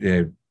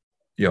 maybe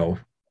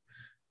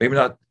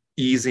not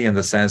easy in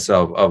the sense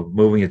of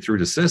moving it through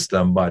the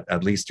system, but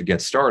at least to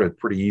get started,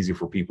 pretty easy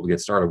for people to get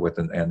started with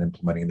and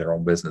implementing their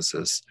own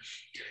businesses.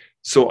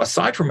 So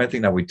aside from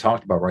anything that we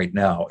talked about right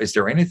now, is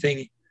there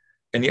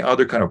any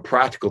other kind of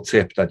practical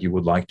tip that you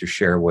would like to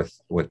share with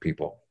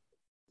people?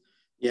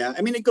 Yeah.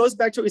 I mean, it goes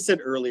back to what we said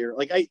earlier.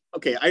 Like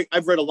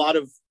I've read a lot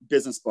of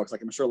business books,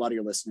 like I'm sure a lot of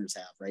your listeners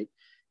have, right?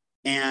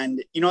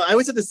 And, I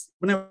always had this,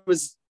 when I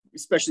was,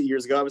 especially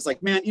years ago, I was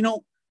like, man,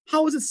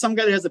 how is it some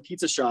guy that has a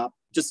pizza shop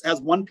just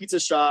has one pizza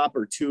shop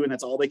or two, and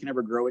that's all they can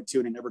ever grow it to,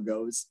 and it never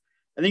goes?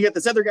 And then you got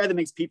this other guy that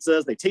makes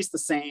pizzas. They taste the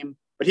same,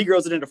 but he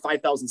grows it into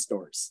 5,000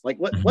 stores. Like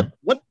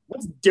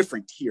what's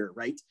different here,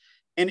 right?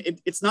 And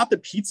it's not the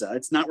pizza.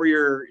 It's not where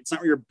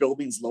your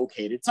building's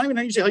located. It's not even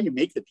usually how you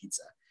make the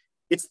pizza.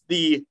 It's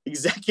the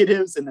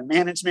executives and the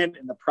management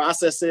and the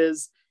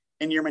processes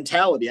and your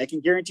mentality. I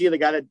can guarantee you the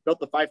guy that built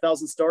the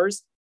 5,000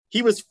 stores,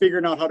 he was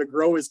figuring out how to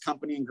grow his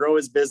company and grow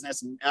his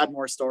business and add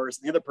more stores.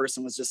 And the other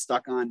person was just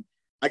stuck on,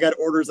 I got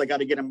orders, I got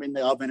to get them in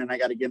the oven, and I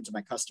got to get them to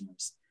my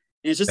customers.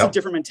 And it's just a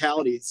different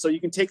mentality. So you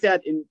can take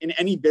that in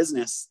any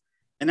business,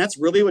 and that's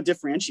really what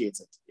differentiates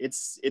it.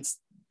 It's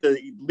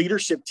the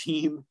leadership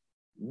team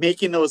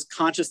making those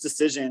conscious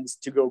decisions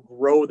to go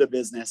grow the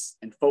business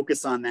and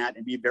focus on that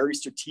and be very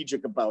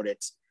strategic about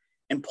it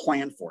and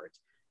plan for it.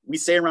 We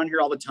say around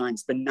here all the time,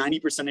 spend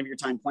 90% of your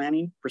time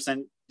planning,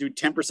 do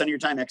 10% of your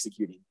time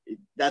executing.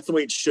 That's the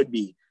way it should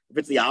be. If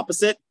it's the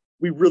opposite,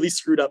 we really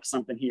screwed up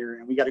something here,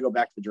 and we got to go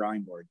back to the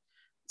drawing board.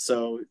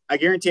 So I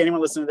guarantee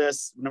anyone listening to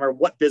this, no matter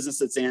what business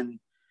it's in,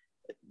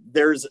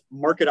 there's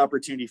market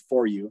opportunity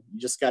for you. You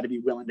just got to be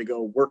willing to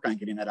go work on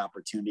getting that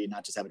opportunity and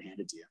not just have it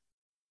handed to you.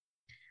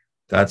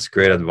 That's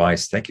great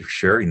advice. Thank you for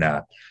sharing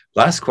that.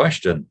 Last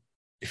question.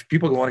 If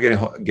people want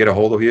to get a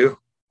hold of you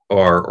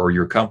or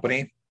your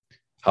company,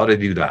 how do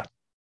they do that?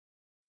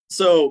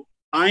 So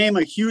I am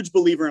a huge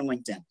believer in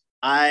LinkedIn.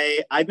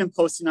 I've been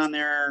posting on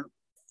there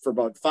for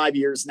about 5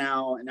 years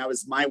now, and that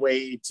was my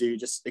way to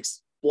just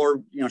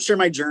explore, share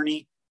my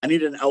journey. I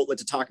needed an outlet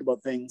to talk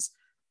about things.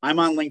 I'm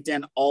on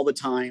LinkedIn all the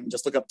time.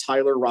 Just look up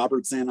Tyler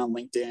Robertson on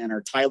LinkedIn or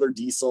Tyler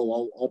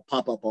Diesel. I'll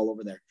pop up all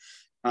over there.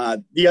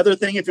 The other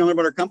thing, if you want to learn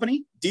about our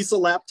company,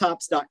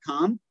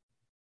 diesellaptops.com.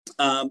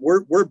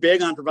 We're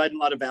big on providing a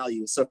lot of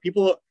value. So if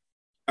people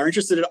are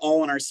interested at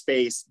all in our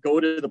space, go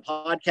to the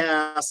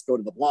podcast, go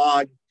to the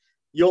blog.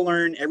 You'll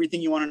learn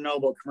everything you want to know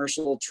about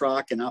commercial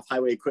truck and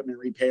off-highway equipment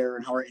repair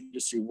and how our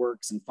industry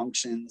works and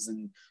functions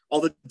and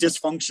all the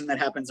dysfunction that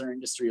happens in our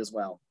industry as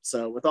well.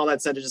 So with all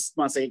that said, I just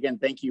want to say again,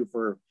 thank you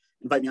for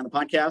inviting me on the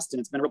podcast, and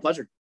it's been a real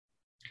pleasure.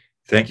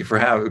 Thank you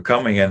for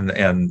coming,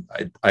 and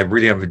I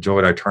really have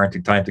enjoyed our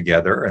time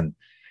together. And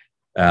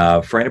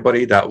for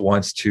anybody that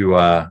wants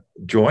to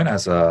join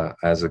as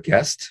a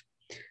guest,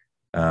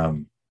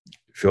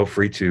 feel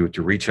free to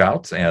reach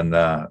out, and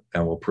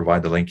we'll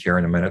provide the link here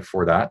in a minute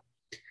for that.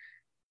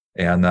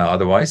 And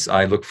otherwise,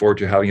 I look forward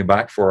to having you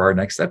back for our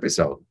next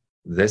episode.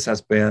 This has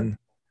been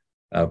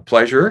a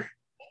pleasure,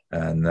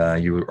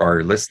 and you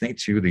are listening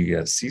to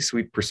the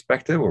C-Suite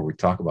Perspective, where we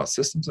talk about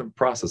systems and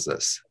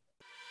processes.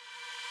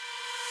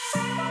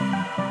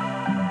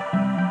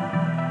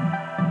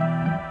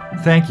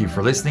 Thank you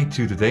for listening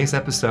to today's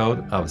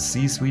episode of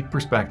C-Suite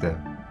Perspective.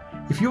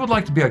 If you would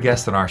like to be a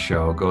guest on our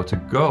show, go to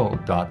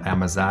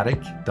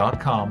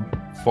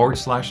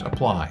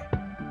go.amazatic.com/apply.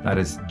 That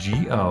is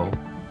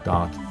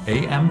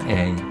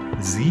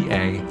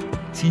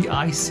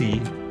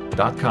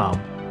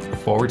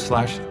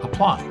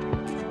go.amazatic.com/apply.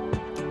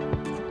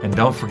 And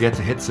don't forget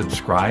to hit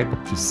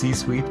subscribe to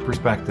C-Suite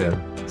Perspective,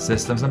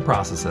 Systems and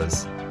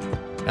Processes,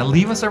 and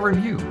leave us a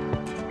review.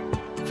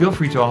 Feel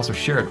free to also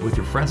share it with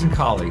your friends and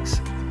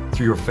colleagues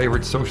through your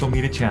favorite social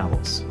media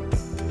channels.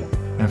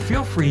 And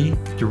feel free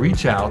to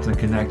reach out and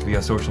connect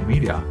via social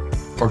media,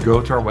 or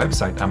go to our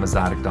website,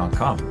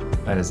 amazatic.com.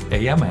 That is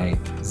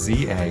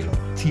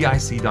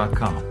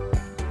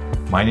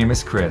amazatic.com. My name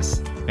is Chris,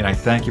 and I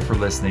thank you for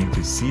listening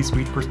to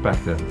C-Suite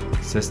Perspective,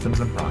 Systems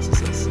and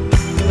Processes.